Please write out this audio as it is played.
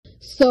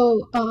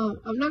So,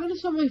 I'm not gonna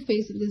show my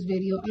face in this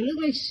video. I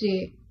look like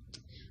shit.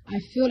 I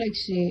feel like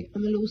shit.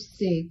 I'm a little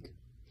sick.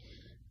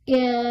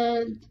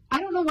 And I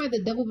don't know why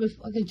the devil been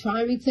fucking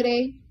trying me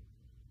today.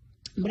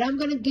 But I'm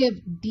gonna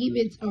give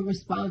demons a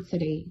response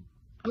today.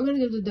 I'm gonna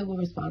give the devil a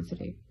response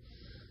today.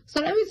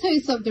 So let me tell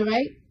you something,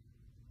 right?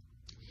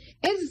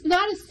 It's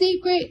not a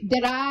secret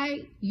that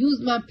I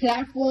use my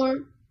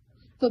platform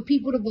for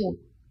people to vote.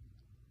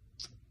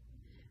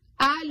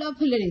 I love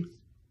politics.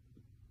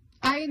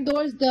 I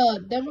endorse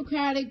the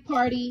Democratic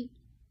Party.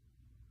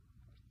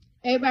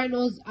 Everybody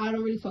knows I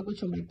don't really fuck with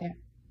Trump like that.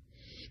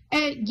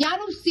 And y'all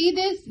don't see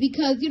this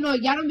because, y'all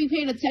don't be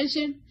paying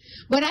attention.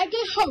 But I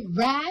get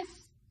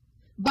harassed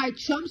by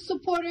Trump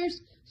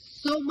supporters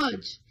so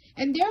much.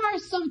 And there are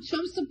some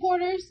Trump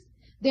supporters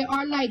that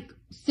are like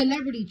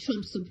celebrity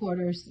Trump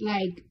supporters.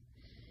 Like,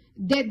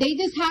 that they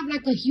just have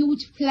like a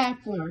huge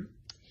platform.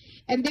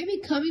 And they be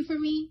coming for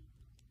me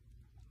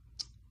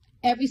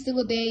every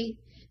single day.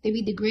 They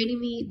be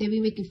degrading me. They be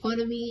making fun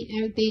of me.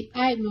 Everything.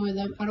 I ignore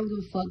them. I don't give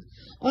a fuck.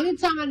 Only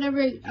time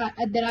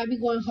that I be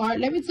going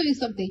hard. Let me tell you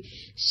something.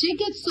 Shit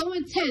gets so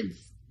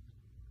intense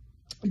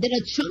that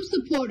a Trump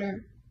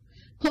supporter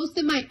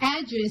posted my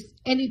address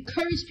and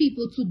encouraged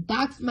people to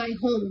dox my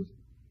home,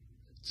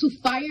 to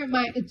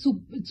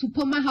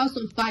put my house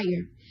on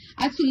fire.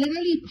 I had to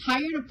literally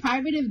hire a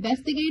private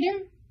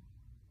investigator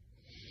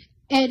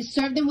and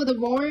serve them with a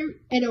warrant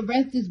and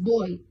arrest this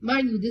boy.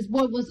 Mind you, this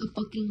boy was a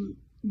fucking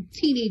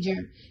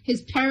teenager.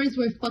 His parents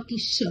were fucking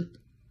shook.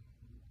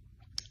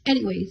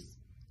 Anyways,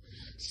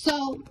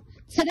 so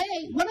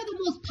today, one of the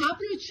most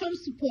popular Trump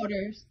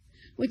supporters,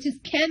 which is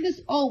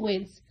Candace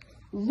Owens,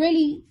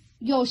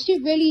 she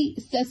really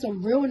said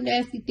some real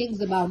nasty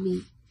things about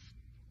me.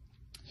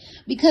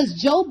 Because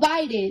Joe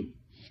Biden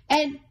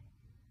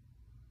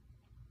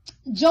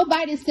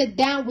sat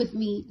down with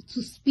me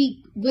to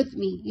speak with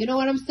me. You know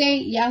what I'm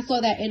saying? Yeah, I saw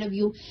that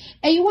interview.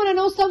 And you want to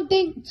know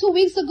something? 2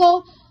 weeks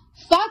ago,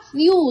 Fox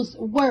News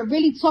were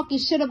really talking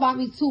shit about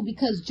me too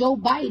because Joe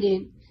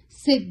Biden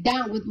sat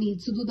down with me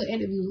to do the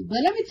interview.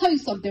 But let me tell you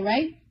something,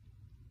 right?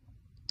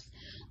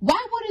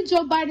 Why wouldn't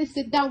Joe Biden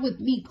sit down with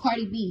me,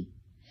 Cardi B?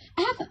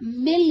 I have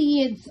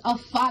millions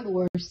of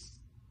followers.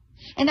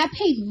 And I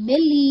pay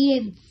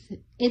millions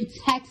in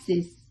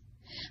taxes.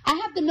 I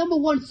have the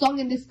 #1 song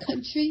in this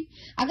country.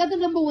 I got the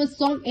 #1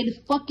 song in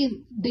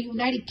the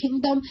United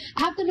Kingdom.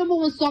 I have the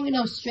 #1 song in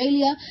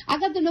Australia. I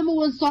got the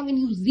 #1 song in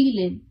New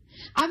Zealand.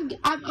 I'm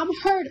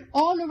heard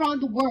all around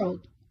the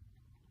world.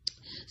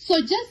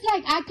 So just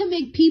like I can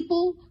make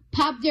people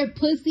pop their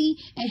pussy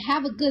and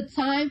have a good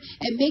time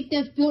and make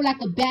them feel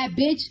like a bad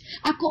bitch,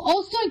 I could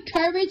also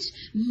encourage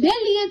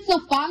millions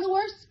of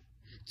followers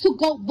to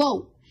go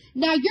vote.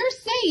 Now you're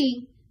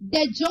saying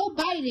that Joe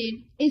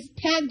Biden is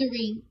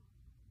pandering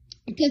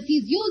because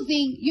he's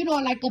using,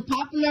 like a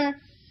popular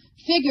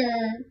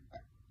figure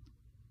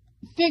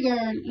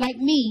like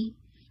me.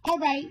 All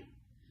right.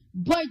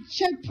 But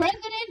your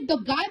president, the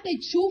guy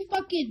that you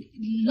fucking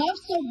love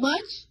so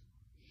much,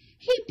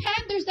 he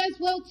panders as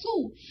well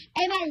too.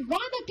 And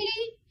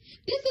ironically,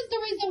 this is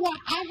the reason why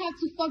I have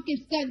to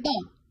fucking stand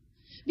up.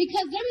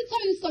 Because let me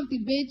tell you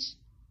something, bitch.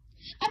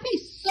 I pay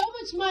so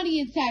much money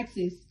in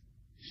taxes.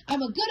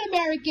 I'm a good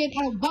American.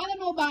 I don't bother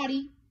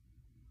nobody.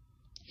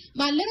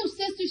 My little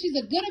sister, she's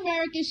a good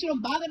American. She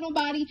don't bother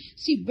nobody.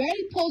 She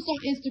barely posts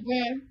on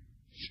Instagram.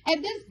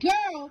 And this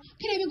girl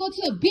can't even go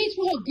to the beach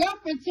with her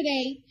girlfriend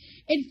today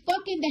in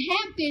fucking the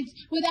Hamptons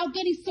without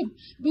getting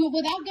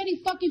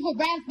fucking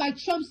harassed by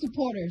Trump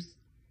supporters.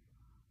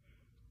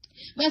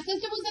 My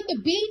sister was at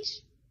the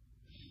beach.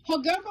 Her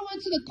girlfriend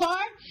went to the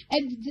car,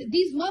 and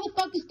these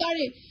motherfuckers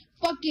started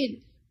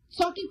fucking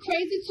talking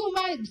crazy to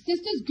my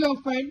sister's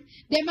girlfriend.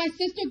 Then my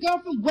sister's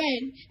girlfriend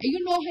went,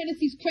 and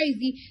Hennessy's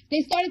crazy.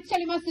 They started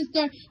telling my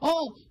sister,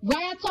 "Oh,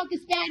 why I talking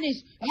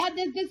Spanish?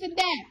 This and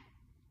that."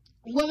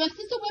 When my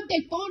sister whipped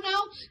their phone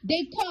out,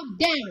 they calmed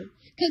down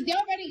because they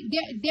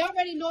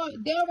already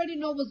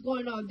know what's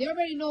going on. They're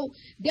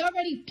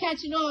already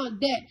catching on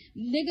that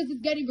niggas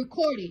is getting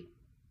recorded.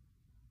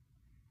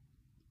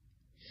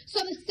 So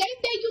the same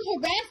day you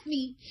harass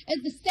me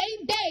is the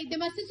same day that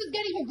my sister's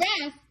getting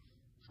harassed.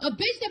 A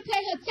bitch that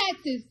pay her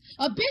taxes,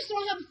 a bitch that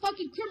don't have a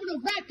fucking criminal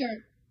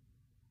record.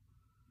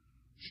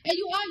 And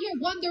you out here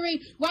wondering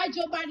why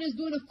Joe Biden is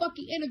doing a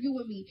fucking interview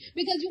with me.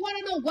 Because you want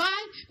to know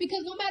why?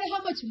 Because no matter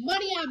how much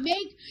money I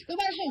make, no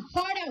matter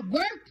how hard I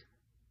work,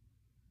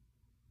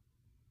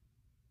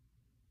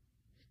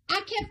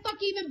 I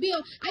can't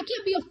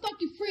be a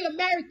fucking free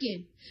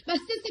American. My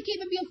sister can't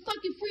even be a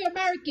fucking free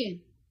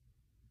American.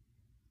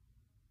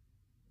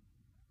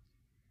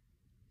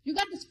 You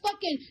got this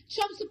fucking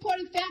Trump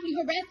supporting family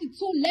harassing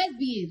 2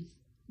 lesbians.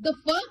 The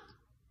fuck?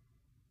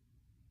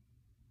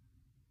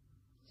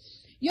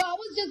 Yo, I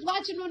was just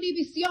watching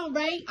Univision,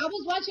 right? I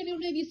was watching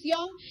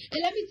Univision,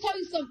 and let me tell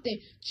you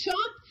something.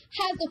 Trump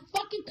has a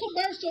fucking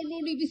commercial on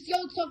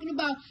Univision talking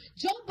about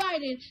Joe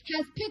Biden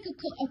has picked a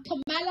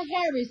Kamala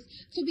Harris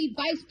to be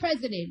vice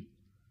president.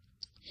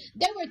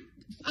 There were,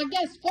 I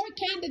guess, 4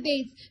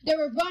 candidates that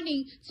were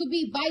running to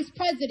be vice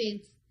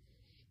presidents.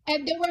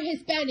 and they were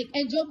Hispanic,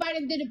 and Joe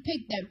Biden didn't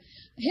pick them.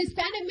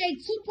 Hispanic made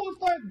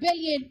 $2.4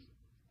 billion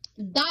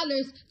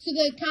to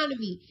the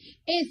economy.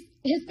 Is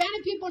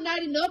Hispanic people not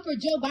enough for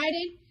Joe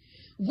Biden?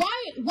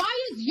 Why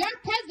is your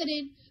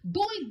president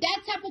doing that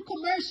type of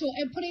commercial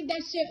and putting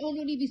that shit on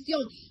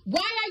Univision?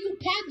 Why are you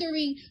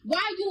pandering?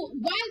 Why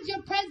is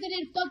your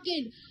president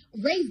fucking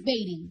race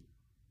baiting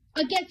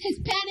against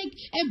Hispanic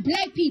and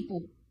black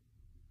people?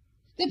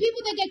 The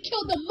people that get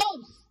killed the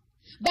most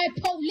by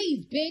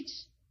police,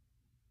 bitch.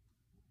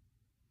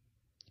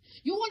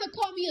 You want to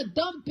call me a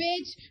dumb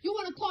bitch? You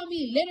want to call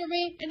me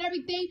illiterate and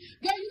everything?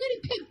 Girl, you're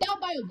getting pimped out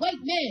by a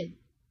white man.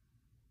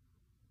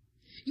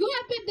 You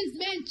have been this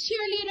man's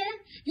cheerleader.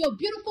 You're a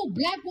beautiful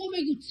black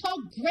woman. You talk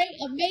great,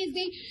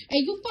 amazing.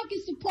 And you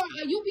fucking support,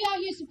 you be out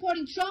here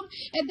supporting Trump.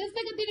 And this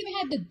nigga didn't even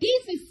have the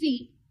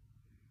decency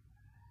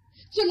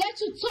to let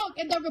you talk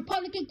in the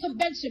Republican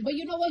convention. But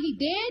you know what he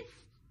did?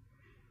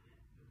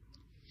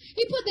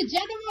 He put the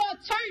general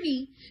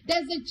attorney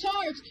that's in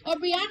charge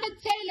of Breonna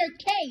Taylor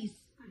case.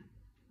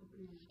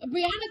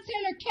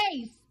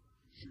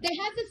 They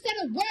hasn't said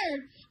a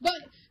word, but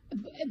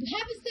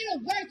haven't said a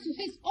word to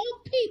his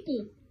own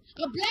people.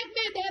 A black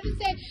man, they haven't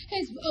said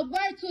a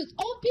word to his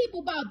own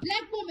people about a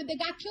black woman that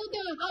got killed in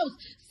her house,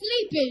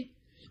 sleeping.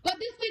 But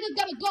this nigga's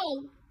gonna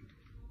go,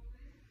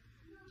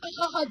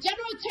 a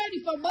general attorney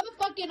for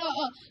motherfucking,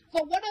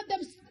 for one of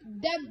them,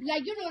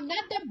 like, you know,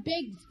 not them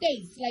big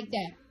states like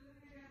that.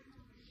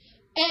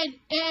 And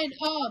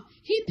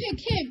he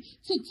picked him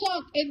to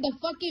talk in the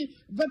fucking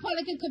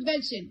Republican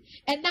convention.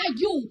 And now that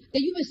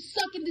you've been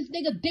sucking this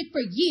nigga dick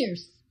for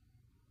years.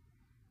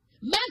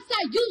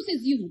 Massa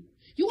uses you.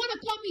 You want to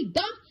call me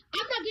dumb?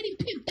 I'm not getting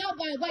pimped out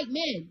by a white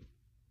man.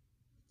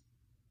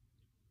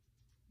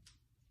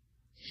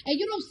 And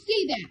you don't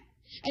see that.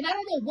 And I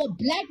don't know what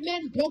black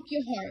man broke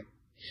your heart.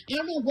 I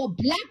don't know what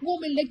black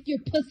woman licked your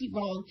pussy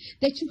wrong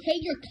that you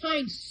hate your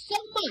kind so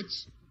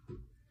much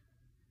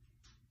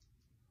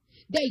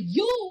that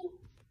you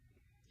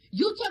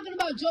talking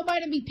about Joe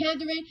Biden be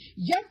pandering.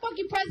 Your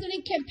fucking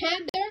president can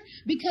pander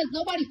because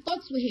nobody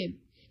fucks with him.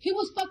 He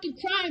was fucking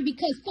crying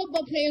because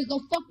football players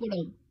don't fuck with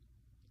him.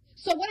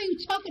 So what are you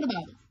talking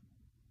about?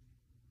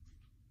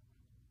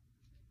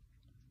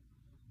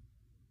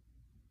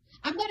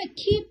 I'm gonna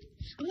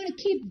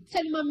keep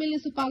telling my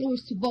millions of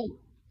followers to vote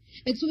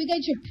until we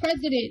get your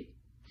president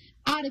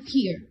out of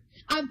here.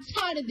 I'm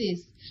tired of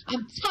this.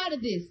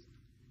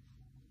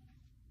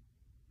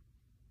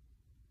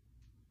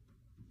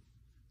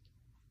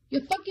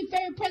 Your fucking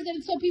favorite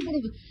president told people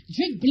to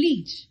drink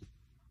bleach.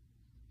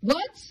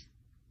 What?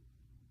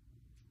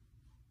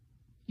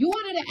 You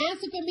wanted an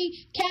answer for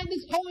me?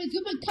 Candace, Owens,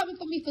 you've been coming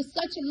for me for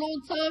such a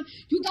long time.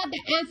 You got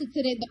the answer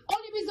today. The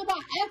only reason why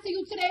I answer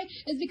you today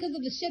is because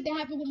of the shit that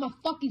happened with my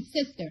fucking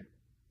sister.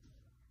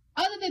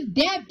 Other than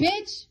that,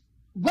 bitch,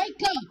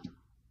 wake up.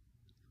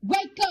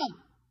 Wake up.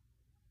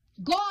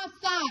 Go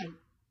outside.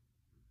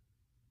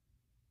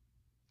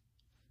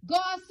 Go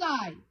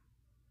outside.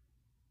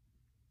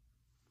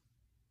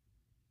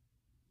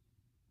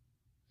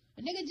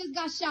 A nigga just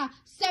got shot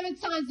 7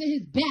 times in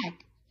his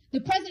back. The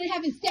president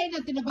haven't said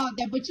nothing about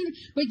that, but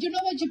you know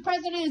what your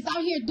president is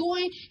out here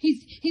doing?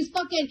 He's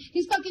fucking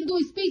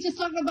doing speeches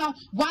talking about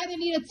why they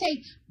need to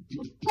take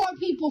poor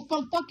people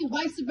from fucking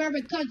white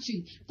suburban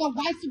country, from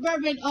white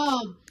suburban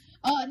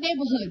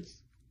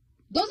neighborhoods.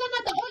 Those are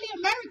not the only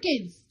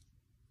Americans.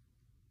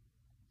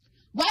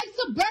 White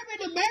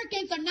suburban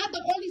Americans are not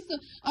the only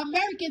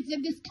Americans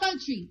in this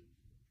country.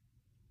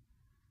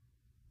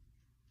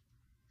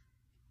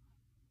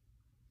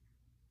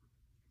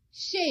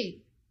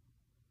 Shit.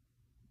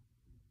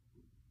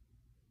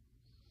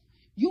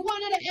 You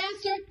wanted an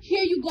answer?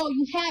 Here you go.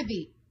 You have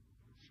it.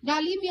 Now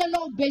leave me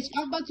alone, bitch.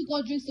 I'm about to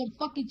go drink some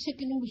fucking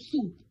chicken noodle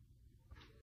soup.